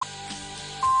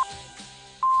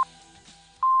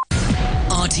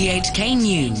RTHK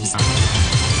News.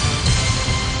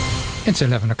 It's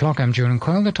 11 o'clock. I'm Julian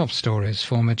Quayle. The top stories.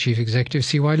 Former Chief Executive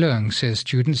C.Y. Leung says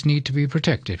students need to be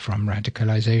protected from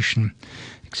radicalisation.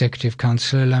 Executive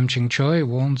Councillor Lam Ching Choi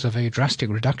warns of a drastic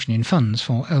reduction in funds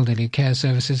for elderly care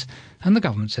services, and the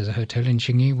government says a hotel in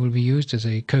Chinyi will be used as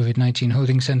a COVID-19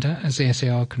 holding centre, as the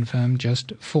SAR confirmed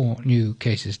just 4 new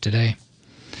cases today.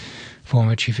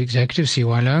 Former Chief Executive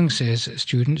C.Y. Leung says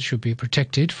students should be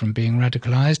protected from being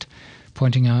radicalised,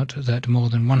 pointing out that more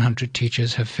than 100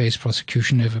 teachers have faced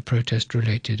prosecution over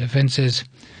protest-related offences.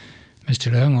 Mr.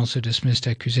 Leung also dismissed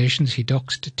accusations he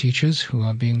doxed teachers who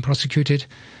are being prosecuted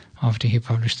after he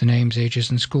published the names, ages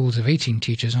and schools of 18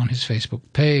 teachers on his Facebook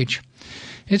page.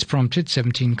 It's prompted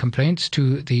 17 complaints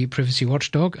to the privacy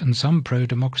watchdog, and some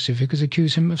pro-democracy figures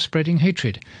accuse him of spreading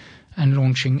hatred and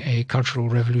launching a cultural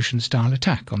revolution-style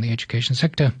attack on the education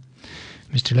sector.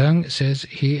 Mr. Leung says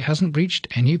he hasn't breached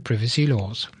any privacy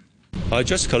laws. I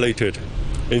just collated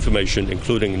information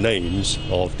including names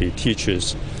of the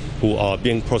teachers who are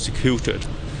being prosecuted,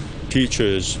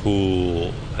 teachers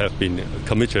who have been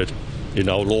committed in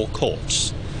our law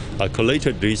courts. I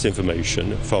collated this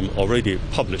information from already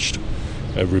published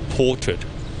and reported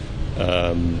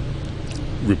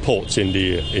reports in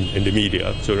the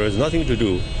media, so there has nothing to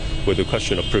do with the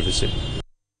question of privacy.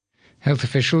 Health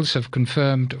officials have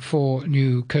confirmed 4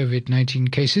 new COVID-19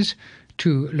 cases,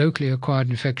 2 locally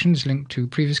acquired infections linked to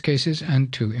previous cases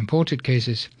and 2 imported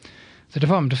cases. The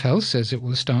Department of Health says it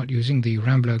will start using the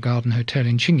Rambler Garden Hotel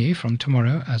in Chinyi from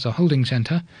tomorrow as a holding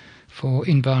centre for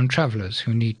inbound travellers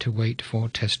who need to wait for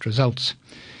test results.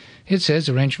 It says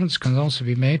arrangements can also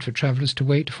be made for travellers to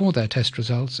wait for their test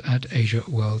results at Asia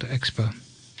World Expo.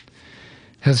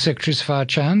 Health Secretary Safar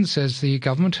Chan says the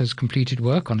government has completed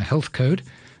work on a health code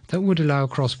that would allow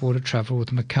cross-border travel with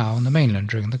Macau and the mainland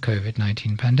during the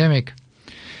COVID-19 pandemic.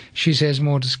 She says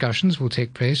more discussions will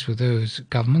take place with those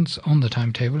governments on the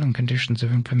timetable and conditions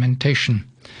of implementation.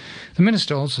 The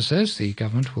minister also says the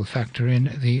government will factor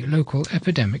in the local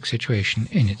epidemic situation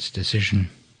in its decision.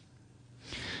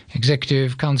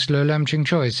 Executive Councillor Lam Ching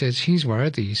Choi says he's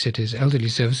worried the city's elderly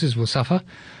services will suffer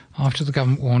after the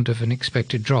government warned of an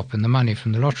expected drop in the money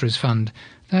from the Lotteries Fund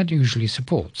that usually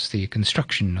supports the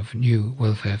construction of new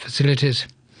welfare facilities.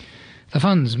 The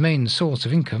fund's main source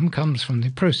of income comes from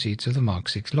the proceeds of the Mark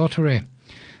 6 lottery.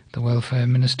 The Welfare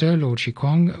Minister, Lord Chi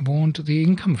Kwong, warned the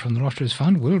income from the Lotteries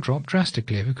Fund will drop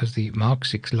drastically because the Mark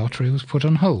 6 lottery was put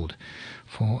on hold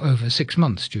for over 6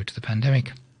 months due to the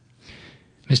pandemic.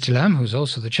 Mr. Lam, who's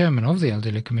also the chairman of the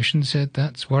Elderly Commission, said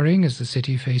that's worrying as the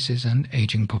city faces an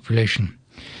ageing population.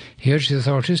 He urged the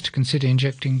authorities to consider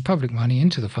injecting public money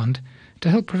into the fund to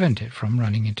help prevent it from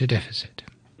running into deficit.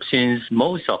 Since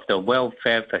most of the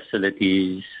welfare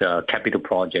facilities, capital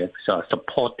projects are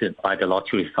supported by the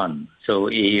Lottery Fund, so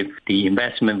if the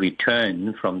investment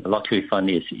return from the Lottery Fund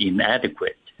is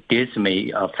inadequate, this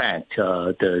may affect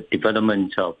the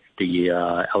development of the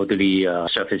elderly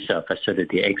service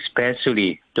facility,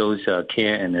 especially those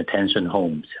care and attention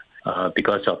homes.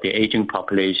 Because of the aging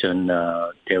population,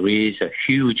 there is a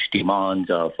huge demand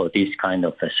for these kind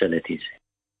of facilities.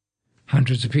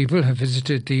 Hundreds of people have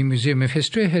visited the Museum of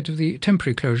History ahead of the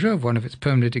temporary closure of one of its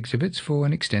permanent exhibits for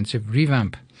an extensive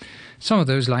revamp. Some of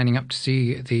those lining up to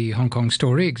see the Hong Kong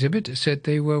Story exhibit said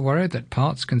they were worried that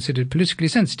parts considered politically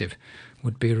sensitive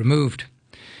would be removed.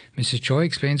 Mrs. Choi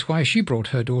explains why she brought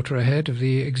her daughter ahead of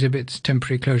the exhibit's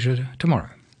temporary closure tomorrow.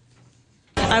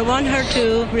 I want her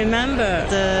to remember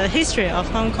the history of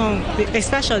Hong Kong,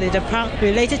 especially the part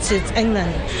related to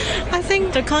England. I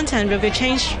think the content will be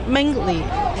changed, mainly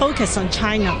focused on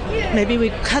China. Maybe we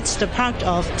cut the part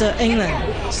of the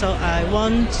England. So I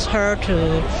want her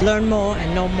to learn more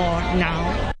and know more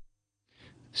now.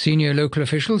 Senior local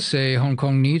officials say Hong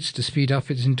Kong needs to speed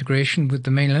up its integration with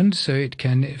the mainland so it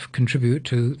can contribute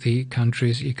to the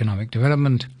country's economic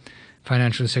development.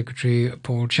 Financial Secretary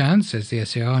Paul Chan says the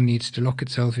SAR needs to lock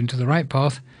itself into the right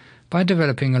path by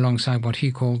developing alongside what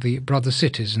he called the brother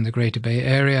cities in the Greater Bay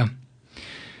Area.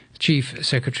 Chief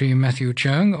Secretary Matthew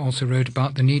Cheung also wrote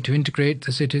about the need to integrate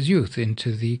the city's youth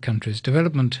into the country's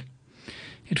development.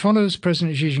 It follows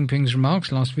President Xi Jinping's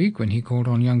remarks last week when he called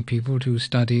on young people to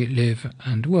study, live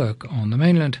and work on the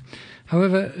mainland.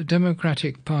 However,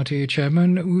 Democratic Party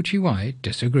Chairman Wu Chi-wai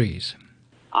disagrees.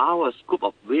 Our scope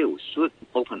of view should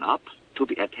open up to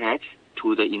be attached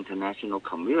to the international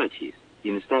communities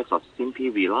instead of simply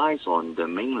relying on the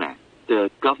mainland.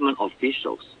 The government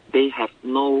officials, they have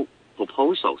no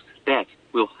proposals that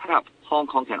will help Hong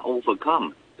Kong can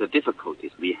overcome the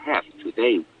difficulties we have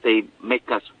today. They make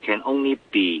us can only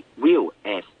be real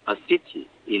as a city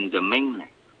in the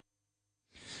mainland.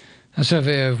 A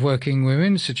survey of working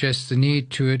women suggests the need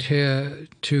to adhere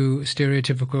to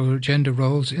stereotypical gender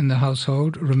roles in the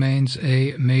household remains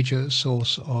a major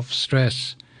source of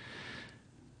stress.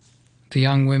 The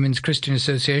Young Women's Christian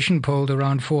Association polled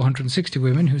around 460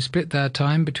 women who split their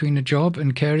time between a job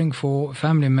and caring for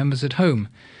family members at home,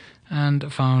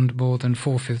 and found more than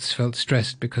 4/5 felt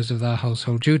stressed because of their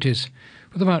household duties,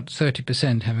 with about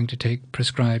 30% having to take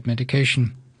prescribed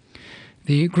medication.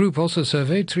 The group also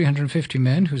surveyed 350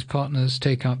 men whose partners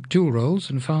take up dual roles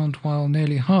and found while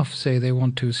nearly half say they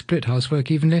want to split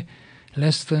housework evenly,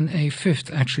 less than a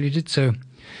fifth actually did so.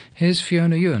 Here's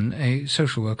Fiona Yuen, a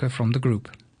social worker from the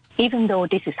group. Even though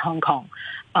this is Hong Kong,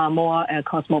 a more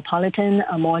cosmopolitan,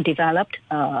 a more developed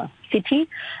city,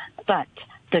 but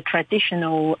the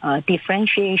traditional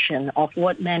differentiation of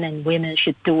what men and women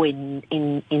should do in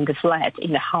the flat,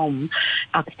 in the home,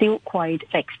 are still quite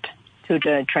fixed to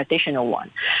the traditional one.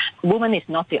 Woman is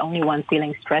not the only one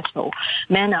feeling stressful.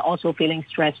 Men are also feeling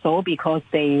stressful because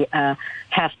they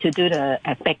have to do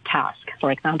a big task.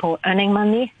 For example, earning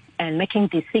money and making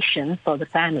decisions for the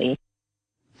family.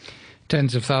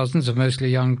 Tens of thousands of mostly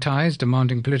young Thais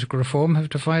demanding political reform have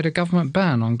defied a government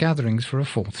ban on gatherings for a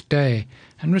fourth day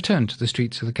and returned to the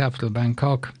streets of the capital,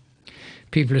 Bangkok.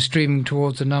 People are streaming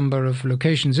towards a number of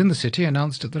locations in the city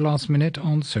announced at the last minute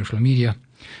on social media.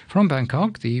 From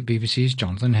Bangkok, the BBC's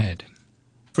Jonathan Head.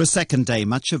 For a second day,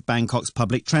 much of Bangkok's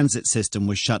public transit system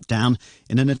was shut down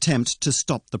in an attempt to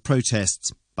stop the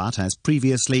protests, but as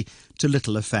previously, to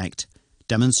little effect.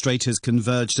 Demonstrators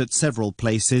converged at several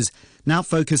places, now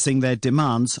focusing their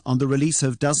demands on the release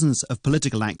of dozens of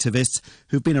political activists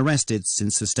who've been arrested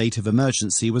since the state of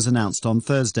emergency was announced on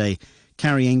Thursday,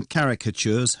 carrying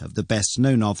caricatures of the best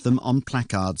known of them on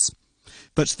placards.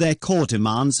 But their core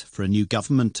demands for a new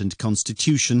government and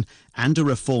constitution and a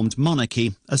reformed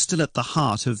monarchy are still at the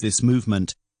heart of this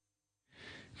movement.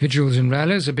 Vigils and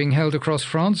rallies are being held across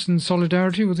France in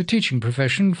solidarity with the teaching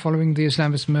profession following the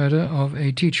Islamist murder of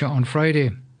a teacher on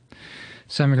Friday.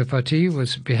 Samuel Paty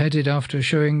was beheaded after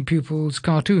showing pupils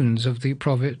cartoons of the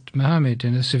Prophet Muhammad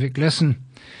in a civic lesson.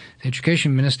 The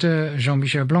Education Minister,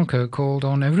 Jean-Michel Blanquer, called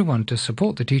on everyone to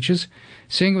support the teachers,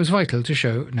 saying it was vital to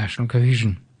show national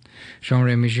cohesion.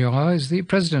 Jean-Rémy Girard is the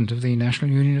president of the National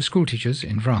Union of School Teachers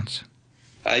in France.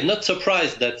 I'm not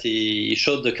surprised that he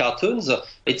showed the cartoons.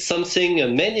 It's something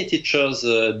many teachers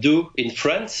do in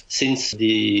France since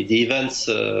the events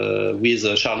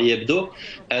with Charlie Hebdo,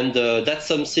 and that's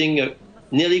something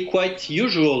nearly quite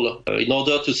usual in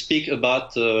order to speak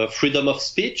about freedom of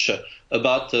speech,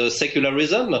 about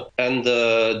secularism, and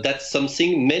that's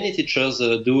something many teachers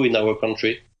do in our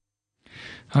country.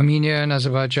 Armenia and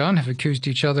Azerbaijan have accused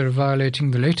each other of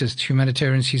violating the latest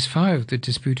humanitarian ceasefire of the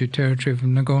disputed territory of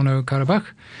Nagorno-Karabakh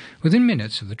within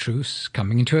minutes of the truce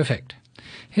coming into effect.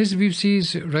 Here's the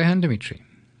BBC's Rehan Dimitri.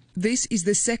 This is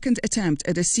the second attempt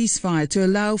at a ceasefire to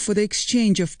allow for the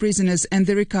exchange of prisoners and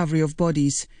the recovery of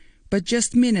bodies. But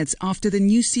just minutes after the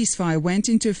new ceasefire went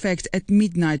into effect at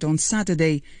midnight on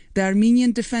Saturday, the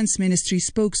Armenian Defense Ministry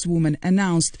spokeswoman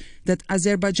announced that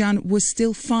Azerbaijan was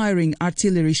still firing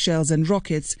artillery shells and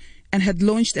rockets and had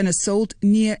launched an assault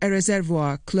near a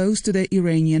reservoir close to the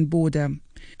Iranian border.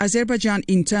 Azerbaijan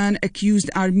in turn accused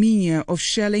Armenia of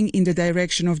shelling in the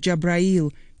direction of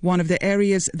Jabrail, one of the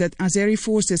areas that Azeri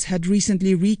forces had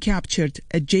recently recaptured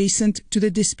adjacent to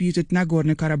the disputed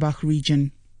Nagorno-Karabakh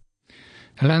region.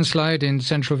 A landslide in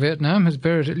central Vietnam has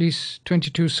buried at least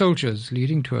 22 soldiers,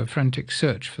 leading to a frantic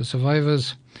search for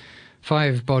survivors.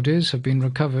 5 bodies have been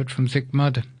recovered from thick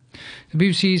mud. The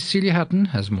BBC's Celia Hatton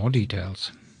has more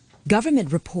details.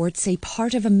 Government reports say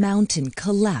part of a mountain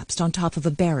collapsed on top of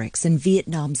a barracks in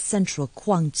Vietnam's central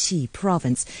Quang Chi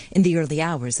province in the early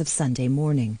hours of Sunday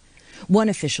morning. One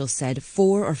official said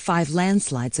 4 or 5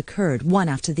 landslides occurred, one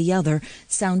after the other,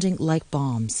 sounding like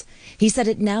bombs. He said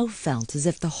it now felt as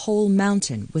if the whole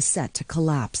mountain was set to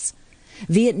collapse.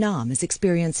 Vietnam is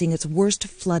experiencing its worst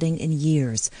flooding in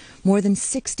years. More than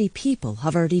 60 people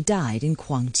have already died in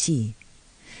Quang Chi.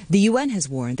 The UN has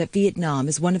warned that Vietnam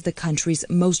is one of the countries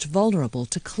most vulnerable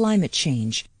to climate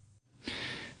change.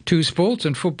 To sports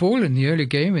and football. In the early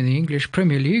game in the English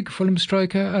Premier League, Fulham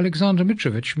striker Alexander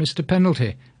Mitrovic missed a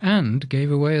penalty and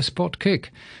gave away a spot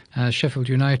kick as Sheffield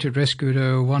United rescued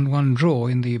a 1-1 draw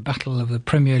in the battle of the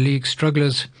Premier League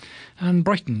strugglers, and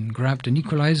Brighton grabbed an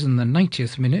equaliser in the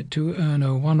 90th minute to earn a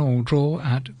 1-1 draw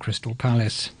at Crystal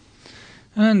Palace.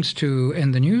 And to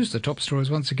end the news, the top stories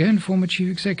once again. Former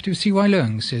Chief Executive C.Y.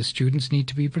 Leung says students need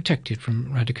to be protected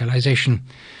from radicalisation.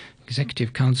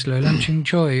 Executive Councillor Lam Ching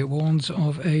Choi warns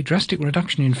of a drastic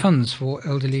reduction in funds for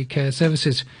elderly care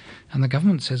services, and the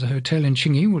government says a hotel in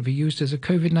Chinyi will be used as a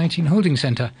COVID-19 holding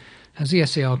centre, as the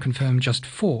SAR confirmed just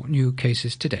 4 new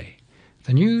cases today.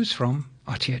 The news from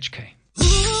RTHK.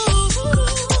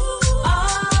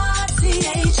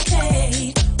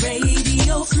 RTHK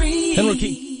Radio 3. And we're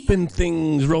keeping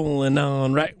things rolling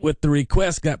on right with the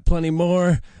request. Got plenty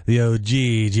more. The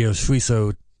OG, Gio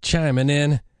Suizo, chiming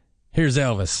in. Here's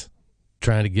Elvis,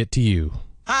 trying to get to you.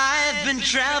 I've been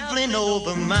traveling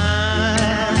over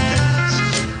miles,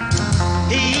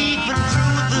 even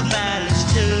through the valleys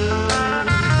too.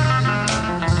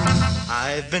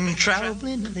 I've been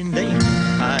traveling night and day.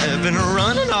 I've been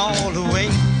running all the way,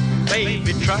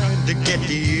 baby, trying to get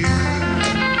to you.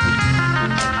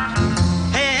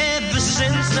 Ever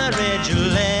since I read your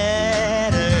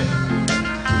letter,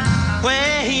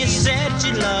 where you said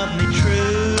you loved me true,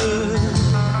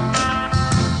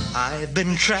 I've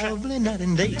been traveling night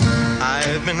and day.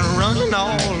 I've been running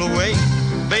all the way,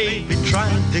 baby,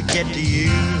 trying to get to you.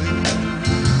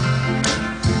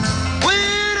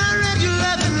 When I read your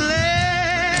loving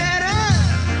letter,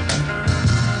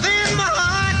 then my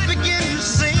heart began to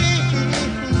sing.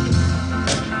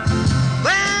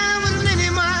 There were many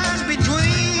miles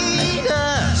between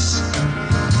us,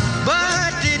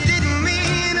 but it didn't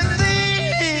mean a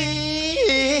thing.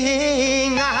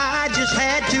 I just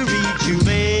had to reach you,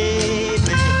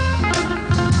 baby,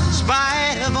 in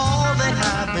spite of all that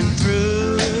I've been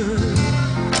through.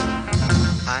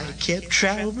 I kept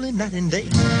traveling night and day.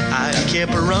 I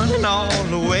kept running all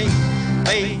the way,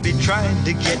 baby, trying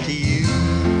to get to you.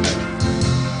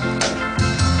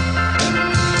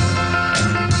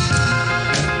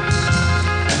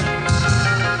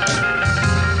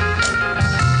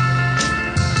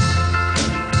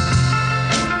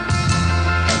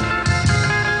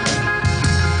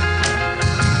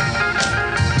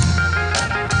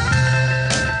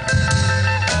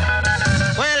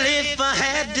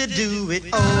 Do it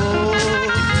all.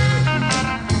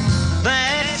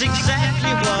 That's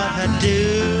exactly what I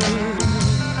do.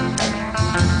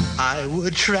 I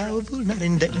would travel night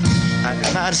and day,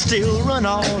 and I'd still run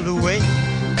all the way,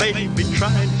 baby,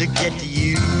 trying to get to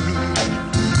you.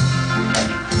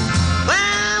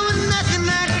 There was nothing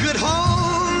that could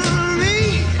hold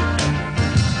me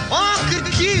or could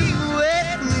keep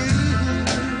with me.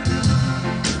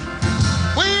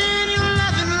 When your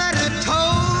loving letter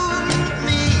told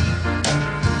me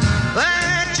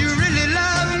that you really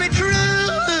love me true,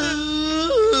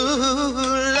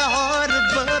 Lord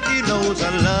above, you knows I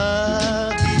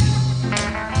love you.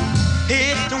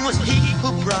 It was He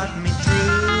who brought me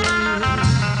through.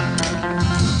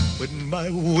 When my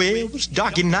way was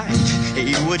dark at night,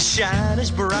 He would shine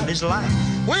as bright as light.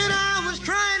 When I was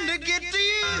trying to get to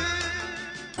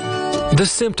you. The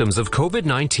symptoms of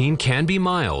COVID-19 can be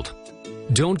mild.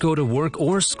 Don't go to work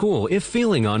or school if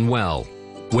feeling unwell.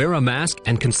 Wear a mask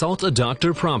and consult a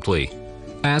doctor promptly.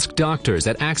 Ask doctors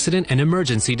at accident and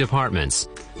emergency departments,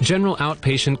 general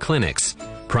outpatient clinics,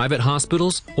 private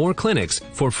hospitals, or clinics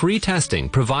for free testing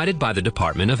provided by the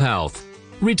Department of Health.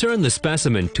 Return the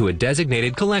specimen to a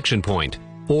designated collection point,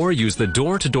 or use the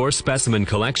door-to-door specimen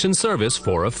collection service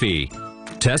for a fee.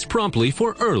 Test promptly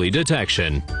for early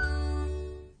detection.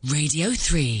 Radio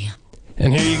 3.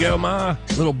 And here you go, Ma.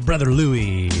 Little Brother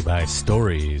Louie by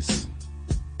Stories.